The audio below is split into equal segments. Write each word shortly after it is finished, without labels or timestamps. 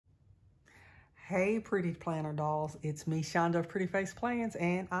Hey pretty planner dolls, it's me Shonda of Pretty Face Plans,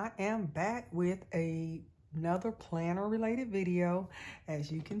 and I am back with another planner related video.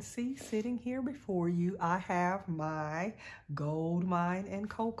 As you can see sitting here before you, I have my Goldmine and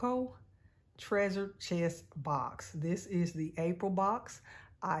Coco treasure chest box. This is the April box.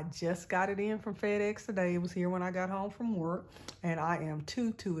 I just got it in from FedEx today. It was here when I got home from work, and I am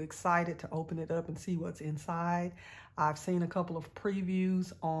too excited to open it up and see what's inside. I've seen a couple of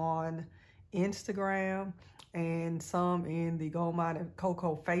previews on Instagram and some in the Goldmine and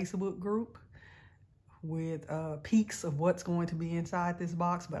Coco Facebook group with peeks of what's going to be inside this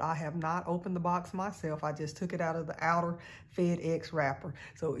box, but I have not opened the box myself. I just took it out of the outer FedEx wrapper.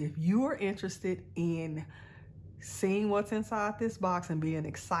 So if you are interested in seeing what's inside this box and being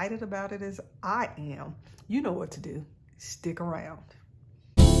excited about it as I am, you know what to do. Stick around.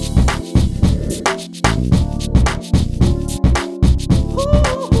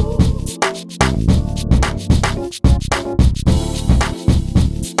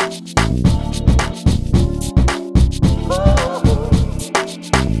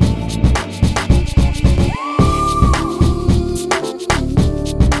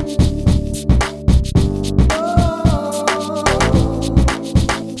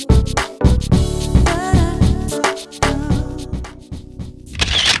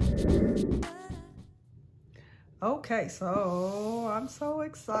 Okay, so I'm so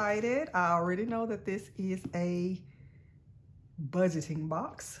excited. I already know that this is a budgeting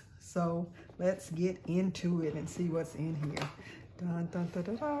box. So let's get into it and see what's in here. Dun, dun, dun,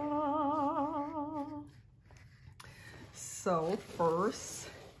 dun, dun. So first,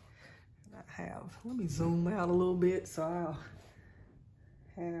 let me zoom out a little bit so I'll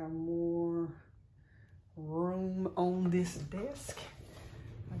have more room on this desk.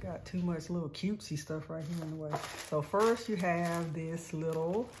 I got too much little cutesy stuff right here in the way. So first you have this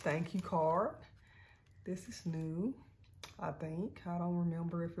little thank you card. This is new, I think. I don't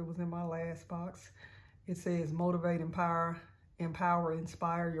remember if it was in my last box. It says motivate, empower,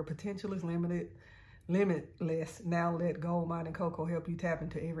 inspire. Your potential is limitless. Now let Goldmine and Coco help you tap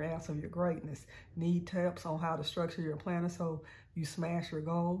into every ounce of your greatness. Need tips on how to structure your planner so you smash your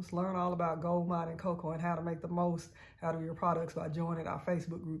goals? Learn all about Goldmine and Coco and how to make the most out of your products by joining our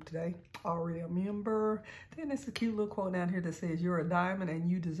Facebook group today. Already a member. Then there's a cute little quote down here that says, you're a diamond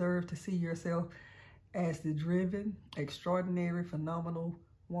and you deserve to see yourself as the driven, extraordinary, phenomenal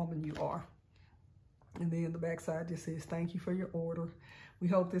woman you are. And then the back side just says, thank you for your order. We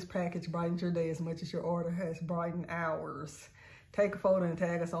hope this package brightens your day as much as your order has brightened ours. Take a photo and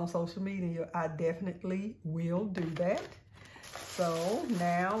tag us on social media. I definitely will do that. So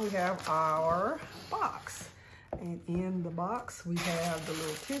now we have our box. And in the box, we have the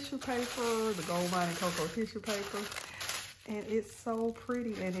little tissue paper, the Goldmine and Coco tissue paper. And it's so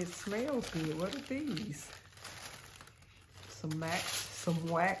pretty and it smells good. What are these? Some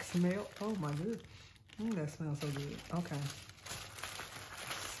wax melt. Oh my goodness. That smells so good. Okay.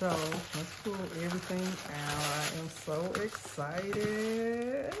 So let's pull everything out. I am so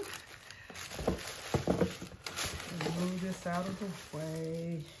excited. Move this out of the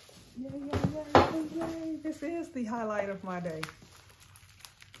way. Yay. This is the highlight of my day.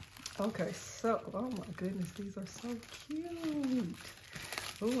 Okay, so, oh my goodness, these are so cute.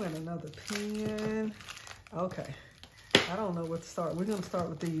 Ooh, and another pen. Okay, I don't know what to start. We're gonna start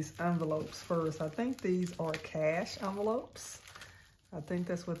with these envelopes first. I think these are cash envelopes. I think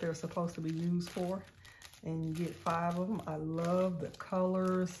that's what they're supposed to be used for. And you get 5 of them. I love the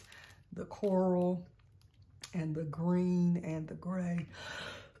colors, the coral, and the green, and the gray.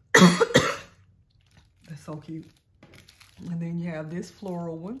 That's so cute. And then you have this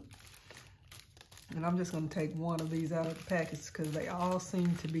floral one. And I'm just gonna take one of these out of the package because they all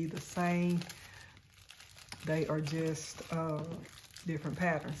seem to be the same. They are just different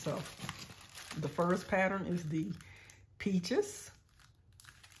patterns. So the first pattern is the peaches.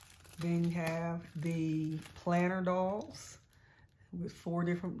 Then you have the planner dolls with 4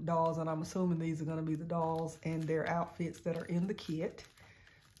 different dolls, and I'm assuming these are gonna be the dolls and their outfits that are in the kit.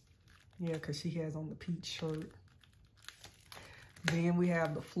 Yeah, because she has on the peach shirt. Then we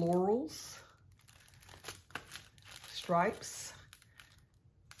have the florals, stripes,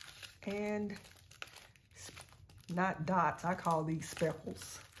 and not dots, I call these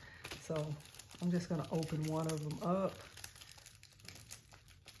speckles. So I'm just gonna open one of them up.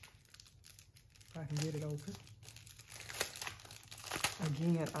 If I can get it open.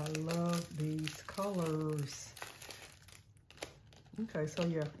 Again, I love these colors. Okay, so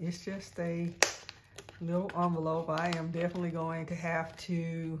yeah, it's just a little envelope. I am definitely going to have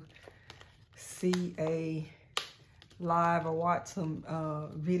to see a live or watch some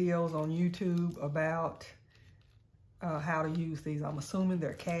videos on YouTube about how to use these. I'm assuming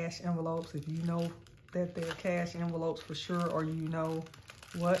they're cash envelopes. If you know that they're cash envelopes for sure, or you know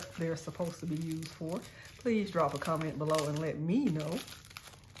what they're supposed to be used for, please drop a comment below and let me know.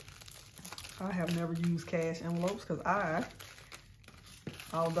 I have never used cash envelopes because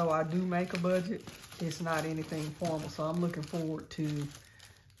although I do make a budget, it's not anything formal. So I'm looking forward to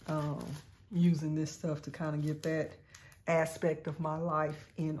using this stuff to kind of get that aspect of my life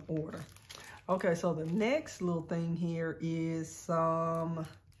in order. Okay, so the next little thing here is some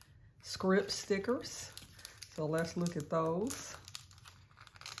script stickers. So let's look at those.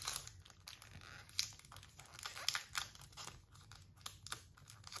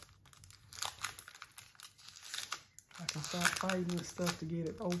 I can start fighting with stuff to get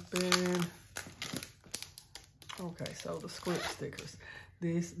it open. Okay, so the script stickers.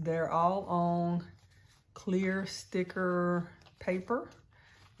 They're all on clear sticker paper.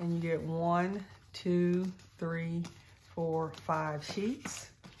 And you get 1, 2, 3, 4, 5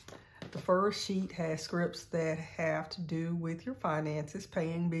 sheets. The first sheet has scripts that have to do with your finances,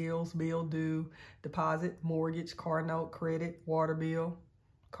 paying bills, bill due, deposit, mortgage, car note, credit, water bill,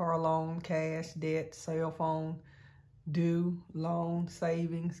 car loan, cash, debt, cell phone, due, loan,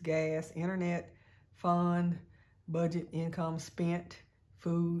 savings, gas, internet, fund, budget, income spent,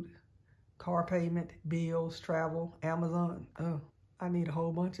 food, car payment, bills, travel, Amazon. Oh, I need a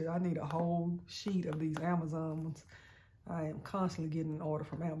whole sheet of these Amazon ones. I am constantly getting an order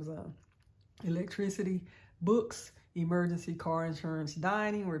from Amazon. Electricity, books, emergency, car insurance,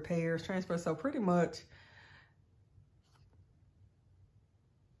 dining, repairs, transfer. So pretty much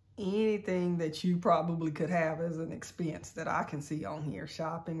anything that you probably could have as an expense that I can see on here.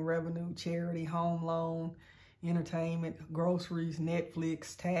 Shopping, revenue, charity, home loan, entertainment, groceries,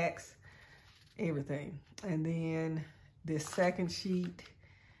 Netflix, tax, everything. And then this second sheet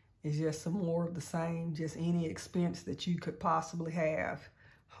is just some more of the same, just any expense that you could possibly have.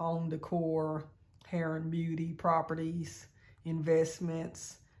 Home decor, hair and beauty, properties,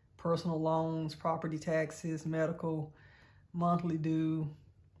 investments, personal loans, property taxes, medical, monthly due,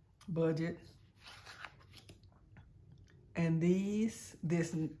 budget. And this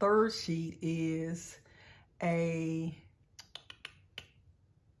third sheet is a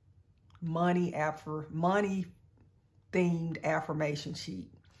money themed affirmation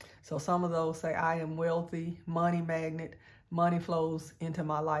sheet. So some of those say, I am wealthy, money magnet, money flows into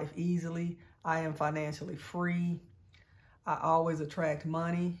my life easily, I am financially free, I always attract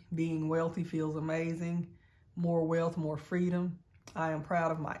money, being wealthy feels amazing, more wealth, more freedom, I am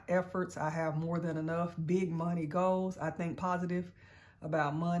proud of my efforts, I have more than enough, big money goals, I think positive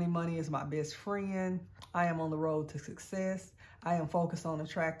about money, money is my best friend, I am on the road to success, I am focused on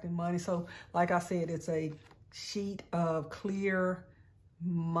attracting money. So like I said, it's a sheet of clear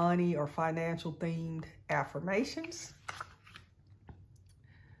money or financial themed affirmations.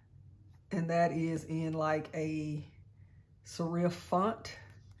 And that is in like a serif font.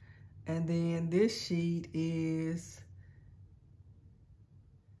 And then this sheet is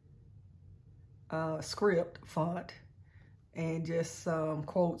script font and just some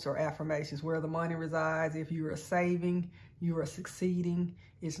quotes or affirmations. Where the money resides, if you are saving, you are succeeding.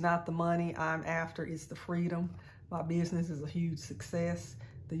 It's not the money I'm after, it's the freedom. My business is a huge success.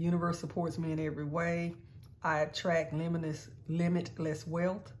 The universe supports me in every way. I attract limitless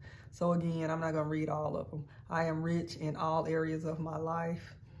wealth. So again, I'm not gonna read all of them. I am rich in all areas of my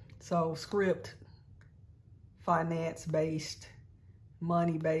life. So script, finance-based,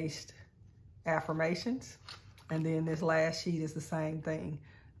 money-based affirmations. And then this last sheet is the same thing.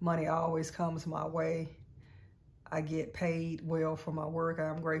 Money always comes my way. I get paid well for my work.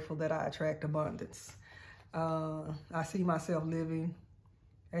 I'm grateful that I attract abundance. I see myself living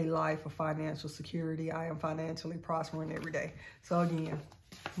a life of financial security. I am financially prospering every day. So again,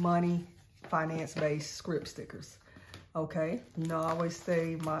 money, finance-based script stickers. Okay, you know, I always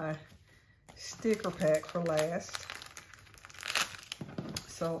save my sticker pack for last.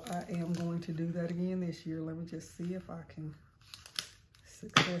 So I am going to do that again this year. Let me just see if I can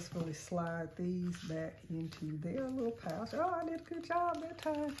successfully slide these back into their little pouch. Oh, I did a good job that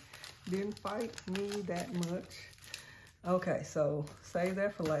time. Didn't fight me that much. Okay, so save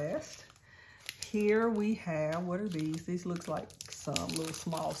that for last. Here we have, what are these? These looks like some little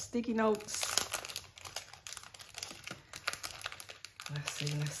small sticky notes.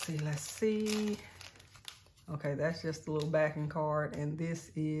 Let's see. Okay, that's just a little backing card, and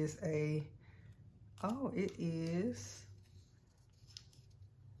this is a, oh, it is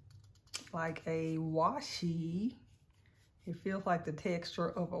like a washi. It feels like the texture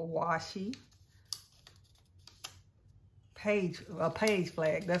of a washi. a page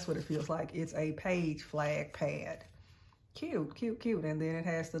flag. That's what it feels like. It's a page flag pad. Cute, cute, cute. And then it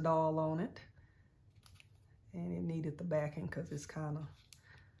has the doll on it. And it needed the backing because it's kind of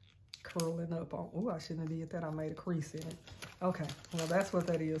curling up on. Oh, I shouldn't have did that. I made a crease in it. Okay, well, that's what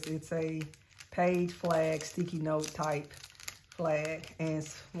that is. It's a page flag, sticky note type flag. And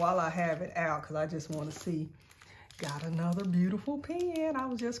while I have it out, because I just want to see, got another beautiful pen. I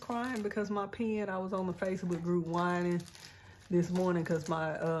was just crying because my pen, I was on the Facebook group whining this morning because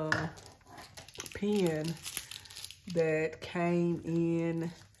my pen that came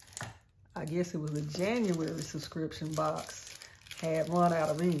in, I guess it was a January subscription box, had run out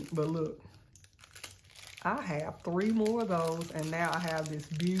of ink. But look, I have 3 more of those, and now I have this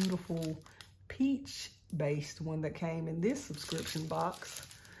beautiful peach-based one that came in this subscription box.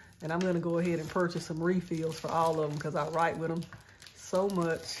 And I'm going to go ahead and purchase some refills for all of them because I write with them so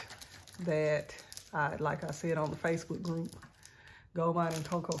much that, like I said on the Facebook group, Goldmine and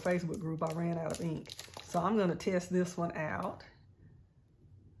Coco Facebook group, I ran out of ink. So I'm going to test this one out.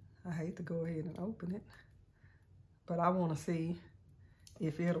 I hate to go ahead and open it, but I want to see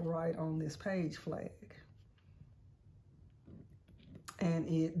if it'll write on this page flag. And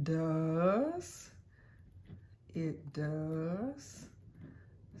it does. It does.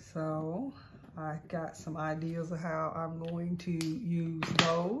 So I got some ideas of how I'm going to use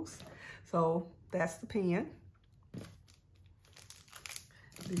those. So that's the pen.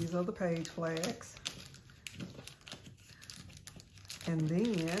 These are the page flags. And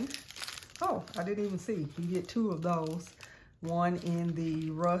then, oh, I didn't even see. You get 2 of those. One in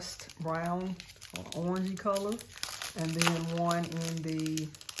the rust brown or orangey color, and then one in the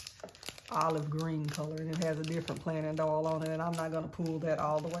olive green color. And it has a different planning doll on it, and I'm not going to pull that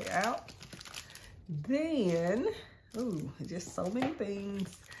all the way out. Then, ooh, just so many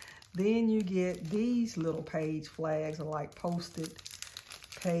things. Then you get these little page flags, or like posted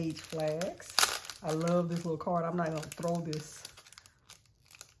page flags. I love this little card. I'm not going to throw this.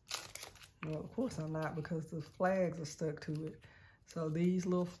 Well, of course I'm not, because the flags are stuck to it. So these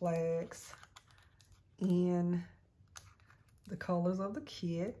little flags in the colors of the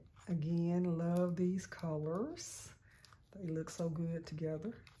kit. Again, love these colors. They look so good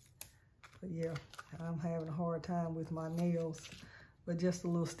together. But yeah, I'm having a hard time with my nails. But just a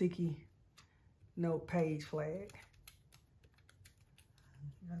little sticky note page flag.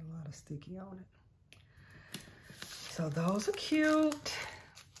 Got a lot of sticky on it. So those are cute.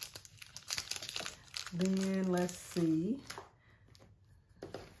 Then let's see.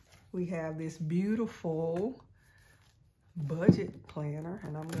 We have this beautiful budget planner,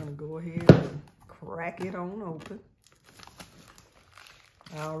 and I'm going to go ahead and crack it on open.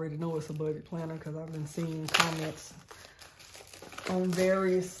 I already know it's a budget planner because I've been seeing comments on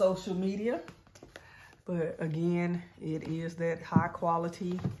various social media. But again, it is that high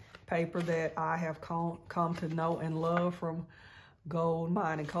quality paper that I have come to know and love from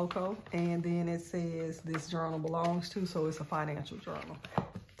Goldmine and Coco. And then it says this journal belongs to, so it's a financial journal.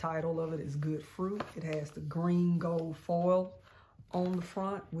 Title of it is Good Fruit. It has the green gold foil on the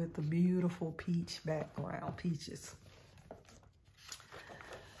front with the beautiful peach background, peaches.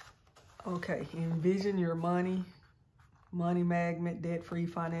 Okay, envision your money magnet, debt-free,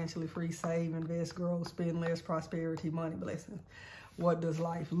 financially free, save, invest, grow, spend less, prosperity, money blessings. What does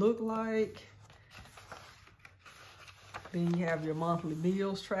life look like? Then you have your monthly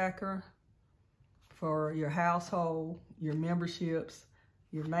bills tracker for your household, your memberships,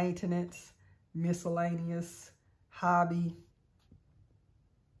 your maintenance, miscellaneous, hobby.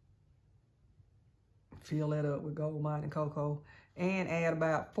 Fill that up with Goldmine and Coco. And add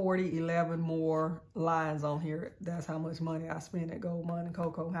about 11 more lines on here. That's how much money I spend at Goldmine and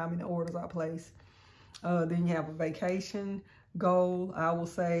Coco, how many orders I place. Then you have a vacation goal. I will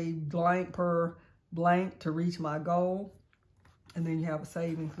say blank per blank to reach my goal. And then you have a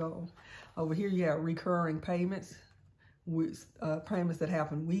savings goal. Over here you have recurring payments, with payments that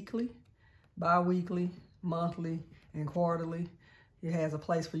happen weekly, bi-weekly, monthly, and quarterly. It has a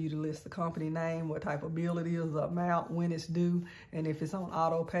place for you to list the company name, what type of bill it is, the amount, when it's due, and if it's on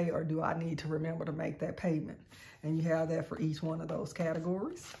auto pay, or do I need to remember to make that payment. And you have that for each one of those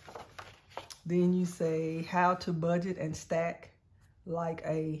categories. Then you say how to budget and stack like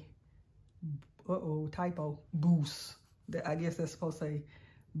a, typo, boost. I guess that's supposed to say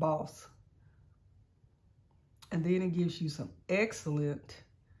boss. And then it gives you some excellent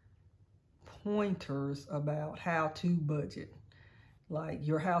pointers about how to budget. Like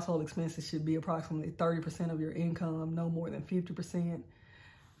your household expenses should be approximately 30% of your income, no more than 50%.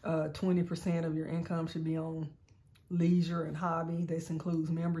 20% of your income should be on leisure and hobby. This includes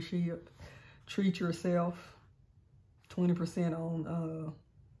membership. Treat yourself 20% on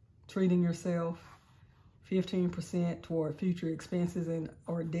treating yourself, 15% toward future expenses and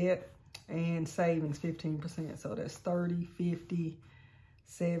or debt, and savings 15%. So that's 30, 50,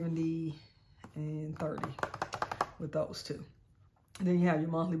 70, and 30 with those two. And then you have your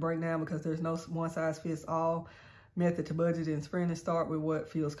monthly breakdown, because there's no one size fits all method to budget and spending. Start with what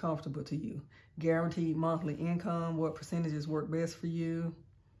feels comfortable to you. Guaranteed monthly income, what percentages work best for you.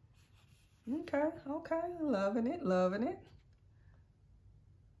 Okay, loving it, loving it.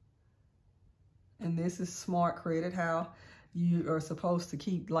 And this is smart credit, how you are supposed to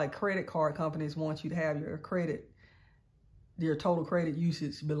keep, like credit card companies want you to have your total credit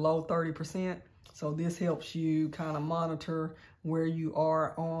usage below 30%. So this helps you kind of monitor where you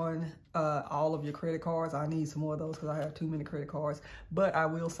are on all of your credit cards. I need some more of those because I have too many credit cards. But I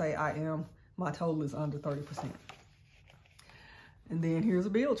will say my total is under 30%. And then here's a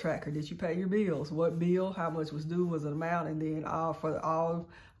bill tracker. Did you pay your bills? What bill, how much was due, was an amount, and then for all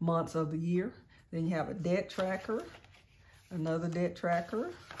months of the year. Then you have a debt tracker, another debt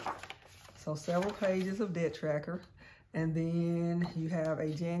tracker. So several pages of debt tracker. And then you have a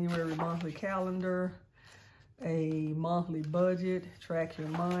January monthly calendar, a monthly budget, track your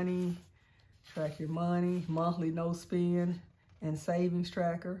money, monthly no spend, and savings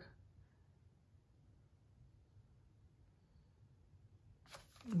tracker.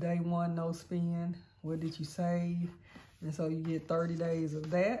 Day one, no spend. What did you save? And so you get 30 days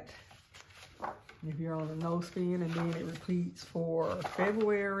of that if you're on a no spend, and then it repeats for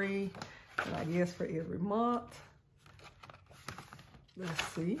February, and I guess for every month. Let's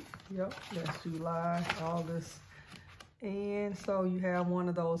see. Yep, that's July, August. And so you have one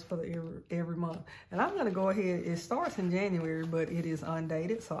of those for every month. And I'm going to go ahead, it starts in January, but it is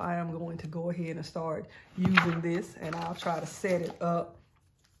undated. So I am going to go ahead and start using this, and I'll try to set it up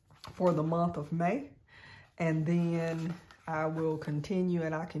for the month of May. And then I will continue,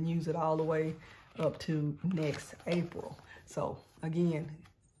 and I can use it all the way up to next April. So again,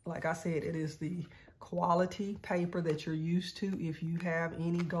 like I said, it is the quality paper that you're used to if you have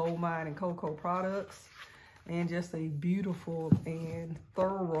any Goldmine and Coco products, and just a beautiful and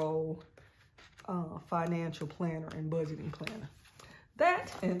thorough financial planner and budgeting planner.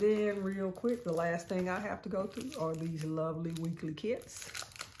 That, and then real quick, the last thing I have to go through are these lovely weekly kits.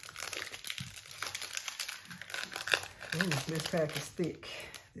 Ooh, this pack is thick.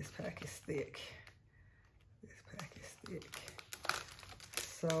 This pack is thick. This pack is thick.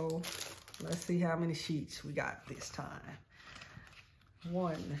 So let's see how many sheets we got this time.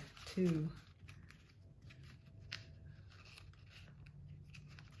 1, 2,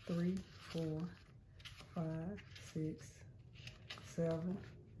 3, 4, 5, 6, 7,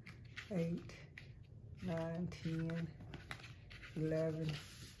 8, 9, 10, 11,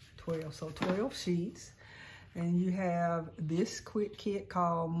 12. So 12 sheets. And you have this quick kit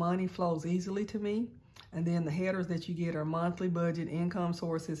called Money Flows Easily to Me. And then the headers that you get are monthly budget, income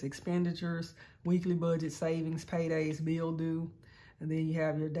sources, expenditures, weekly budget, savings, paydays, bill due. And then you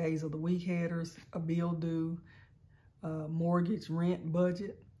have your days of the week headers, a bill due, mortgage, rent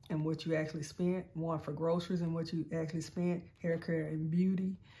budget, and what you actually spent. One for groceries and what you actually spent, hair care and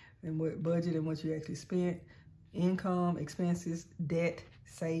beauty, and what budget and what you actually spent. Income, expenses, debt,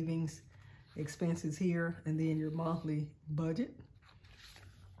 savings, expenses here, and then your monthly budget.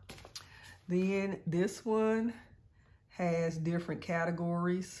 Then this one has different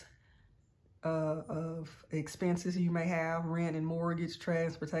categories of expenses you may have: rent and mortgage,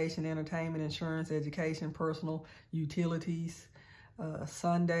 transportation, entertainment, insurance, education, personal, utilities,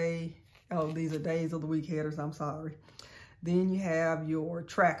 Sunday. Oh, these are days of the week headers, I'm sorry. Then you have your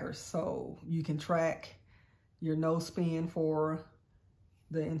trackers. So you can track your no spend for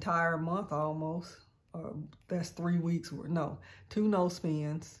the entire month almost. That's 3 weeks, no, 2 no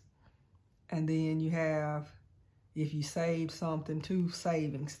spends. And then you have, if you saved something, 2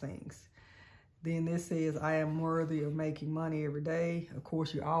 savings things. Then this says, I am worthy of making money every day. Of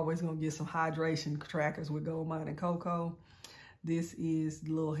course, you're always gonna get some hydration trackers with Goldmine and Coco. This is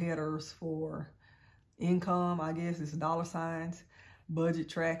little headers for income, I guess it's dollar signs, budget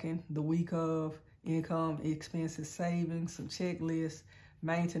tracking, the week of, income, expenses, savings, some checklists,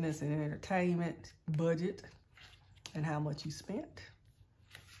 maintenance and entertainment, budget, and how much you spent.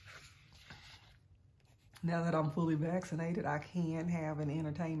 Now that I'm fully vaccinated, I can have an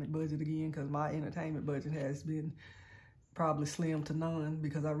entertainment budget again, because my entertainment budget has been probably slim to none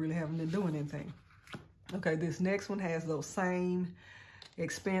because I really haven't been doing anything. Okay, this next one has those same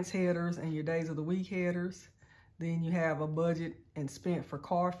expense headers and your days of the week headers. Then you have a budget and spent for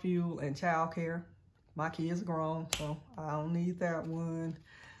car fuel and childcare. My kids are grown, so I don't need that one.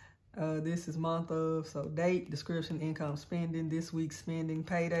 This is month of, so date, description, income, spending, this week's spending,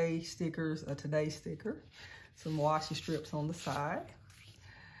 payday, stickers, a today sticker, some washi strips on the side,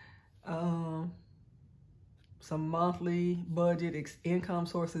 some monthly budget, income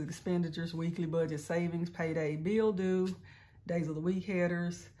sources, expenditures, weekly budget, savings, payday, bill due, days of the week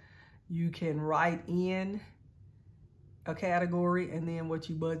headers. You can write in a category and then what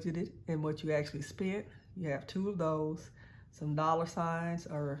you budgeted and what you actually spent. You have 2 of those. Some dollar signs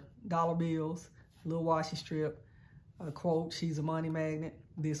or dollar bills, a little washi strip, a quote, she's a money magnet,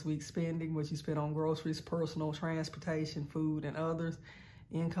 this week's spending, what you spent on groceries, personal, transportation, food, and others,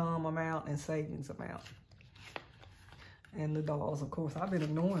 income amount, and savings amount. And the dolls, of course. I've been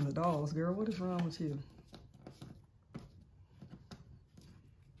ignoring the dolls, girl. What is wrong with you?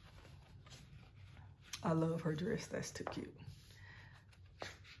 I love her dress. That's too cute.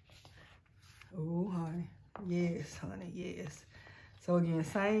 Oh, honey. Yes, honey, yes. So again,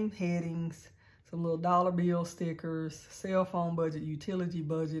 same headings, some little dollar bill stickers, cell phone budget, utility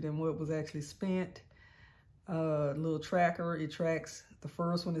budget, and what was actually spent. Little tracker, it tracks, the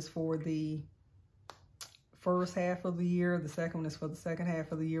first one is for the first half of the year, the second one is for the second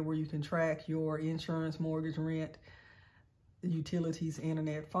half of the year, where you can track your insurance, mortgage, rent, utilities,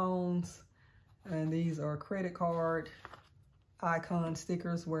 internet, phones. And these are credit card icon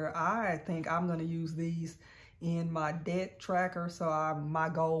stickers, where I think I'm going to use these in my debt tracker. So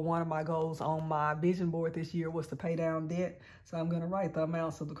one of my goals on my vision board this year was to pay down debt. So I'm going to write the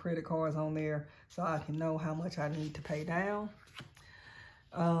amounts of the credit cards on there so I can know how much I need to pay down.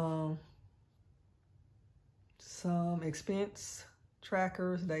 Some expense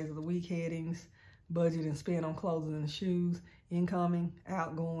trackers, days of the week headings, budget and spend on clothes and shoes, incoming,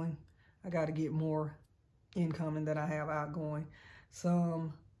 outgoing. I got to get more incoming than I have outgoing.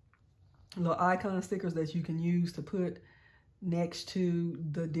 Some little icon stickers that you can use to put next to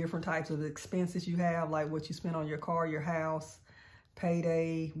the different types of expenses you have, like what you spend on your car, your house,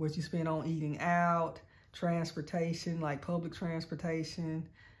 payday, what you spend on eating out, transportation, like public transportation,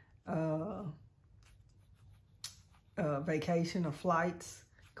 vacation or flights,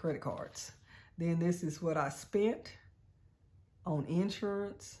 credit cards. Then this is what I spent on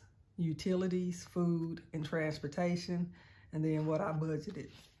insurance, utilities, food, and transportation, and then what I budgeted.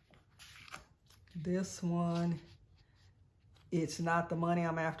 This one, it's not the money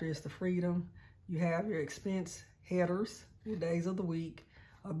I'm after, it's the freedom. You have your expense headers, your days of the week,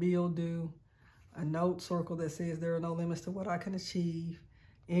 a bill due, a note circle that says there are no limits to what I can achieve,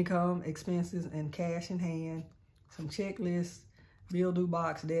 income, expenses, and cash in hand, some checklists, bill due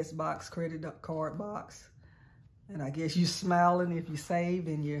box, debts box, credit card box, and I guess you smiling if you saved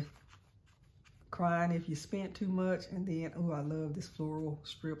and you're crying if you spent too much. And then, oh, I love this floral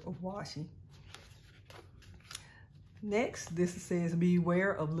strip of washi. Next, this says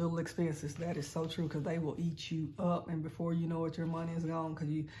beware of little expenses. That is so true, because they will eat you up, and before you know it, your money is gone because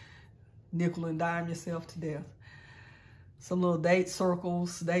you nickel and dime yourself to death. Some little date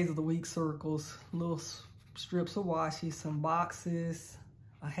circles, days of the week circles, little strips of washi, some boxes,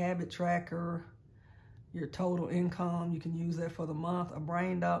 a habit tracker, your total income. You can use that for the month, a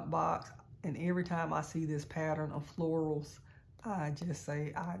brain dot box. And every time I see this pattern of florals, I just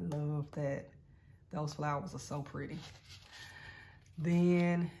say, I love that. Those flowers are so pretty.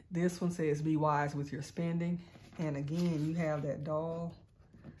 Then this one says, be wise with your spending. And again, you have that doll.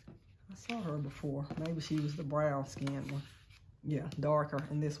 I saw her before. Maybe she was the brown skin one. Yeah, darker.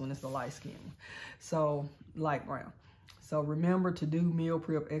 And this one is the light skin one. So, light brown. So remember to do meal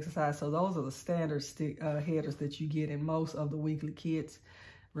prep exercise. So those are the standard headers that you get in most of the weekly kits.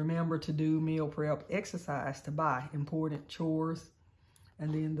 Remember to do meal prep exercise to buy important chores.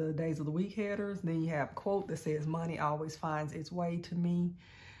 And then the days of the week headers. Then you have a quote that says, money always finds its way to me.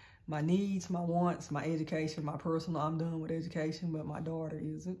 My needs, my wants, my education, my personal. I'm done with education, but my daughter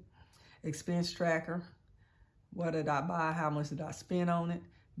isn't. Expense tracker. What did I buy? How much did I spend on it?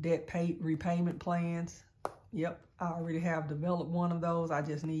 Debt repayment plans. Yep, I already have developed one of those. I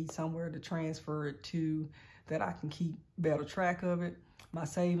just need somewhere to transfer it to that I can keep better track of it. My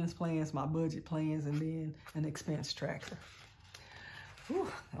savings plans, my budget plans, and then an expense tracker. Whew,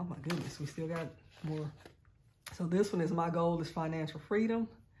 oh my goodness, we still got more. So this one is my goal is financial freedom.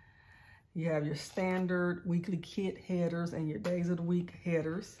 You have your standard weekly kit headers and your days of the week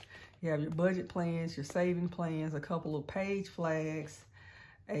headers. You have your budget plans, your saving plans, a couple of page flags,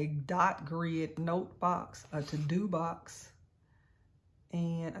 a dot grid note box, a to-do box,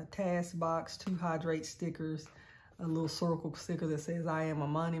 and a task box, 2 hydrate stickers, a little circle sticker that says I am a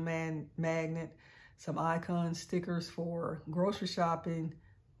money magnet, some icon stickers for grocery shopping,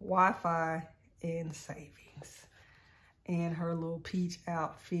 Wi-Fi, and savings. and her little peach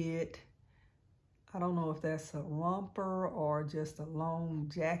outfit. I don't know if that's a romper or just a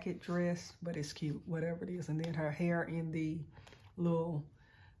long jacket dress, but it's cute, whatever it is. And then her hair in the little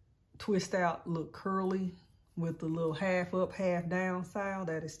twist out, look curly with the little half up, half down style.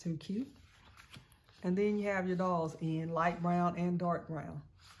 That is too cute. And then you have your dolls in light brown and dark brown.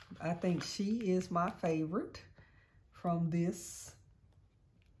 I think she is my favorite from this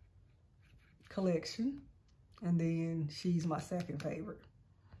collection. And then she's my second favorite.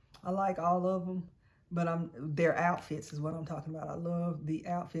 I like all of them. But their outfits is what I'm talking about. I love the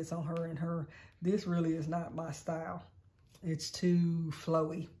outfits on her and her. This really is not my style. It's too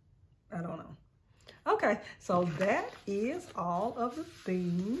flowy. I don't know. Okay, so that is all of the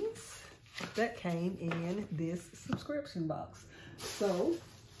things that came in this subscription box. So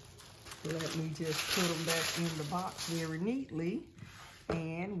let me just put them back in the box very neatly,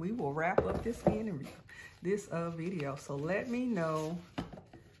 and we will wrap up this video. So let me know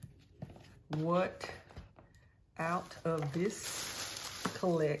what out of this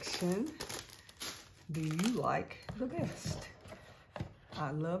collection do you like the best?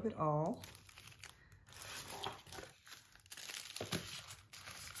 I love it all.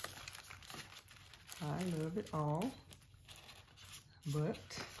 I love it all.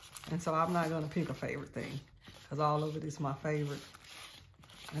 And so I'm not gonna pick a favorite thing because all of it is my favorite.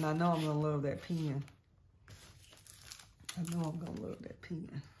 And I know I'm gonna love that pen. I know I'm gonna love that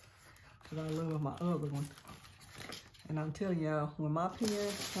pen because I love my other one. And I'm telling y'all, when my pen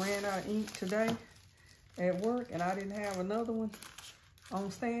ran out of ink today at work and I didn't have another one on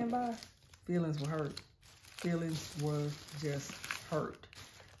standby, feelings were hurt. Feelings were just hurt.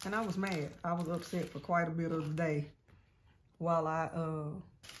 And I was mad. I was upset for quite a bit of the day while I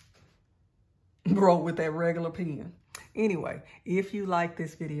wrote with that regular pen. Anyway, if you like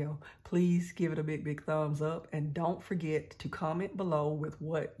this video, please give it a big thumbs up. And don't forget to comment below with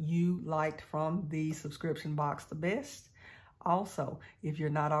what you liked from the subscription box the best. Also, if you're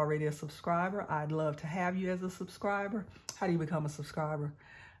not already a subscriber, I'd love to have you as a subscriber. How do you become a subscriber?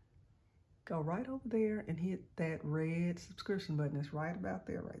 Go right over there and hit that red subscription button. It's right about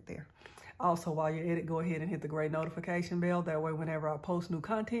there, right there. Also, while you're at it, go ahead and hit the gray notification bell. That way, whenever I post new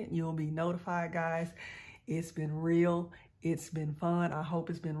content, you'll be notified, guys. It's been real. It's been fun. I hope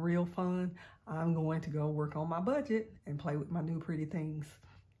it's been real fun. I'm going to go work on my budget and play with my new pretty things.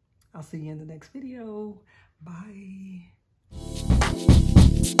 I'll see you in the next video. Bye.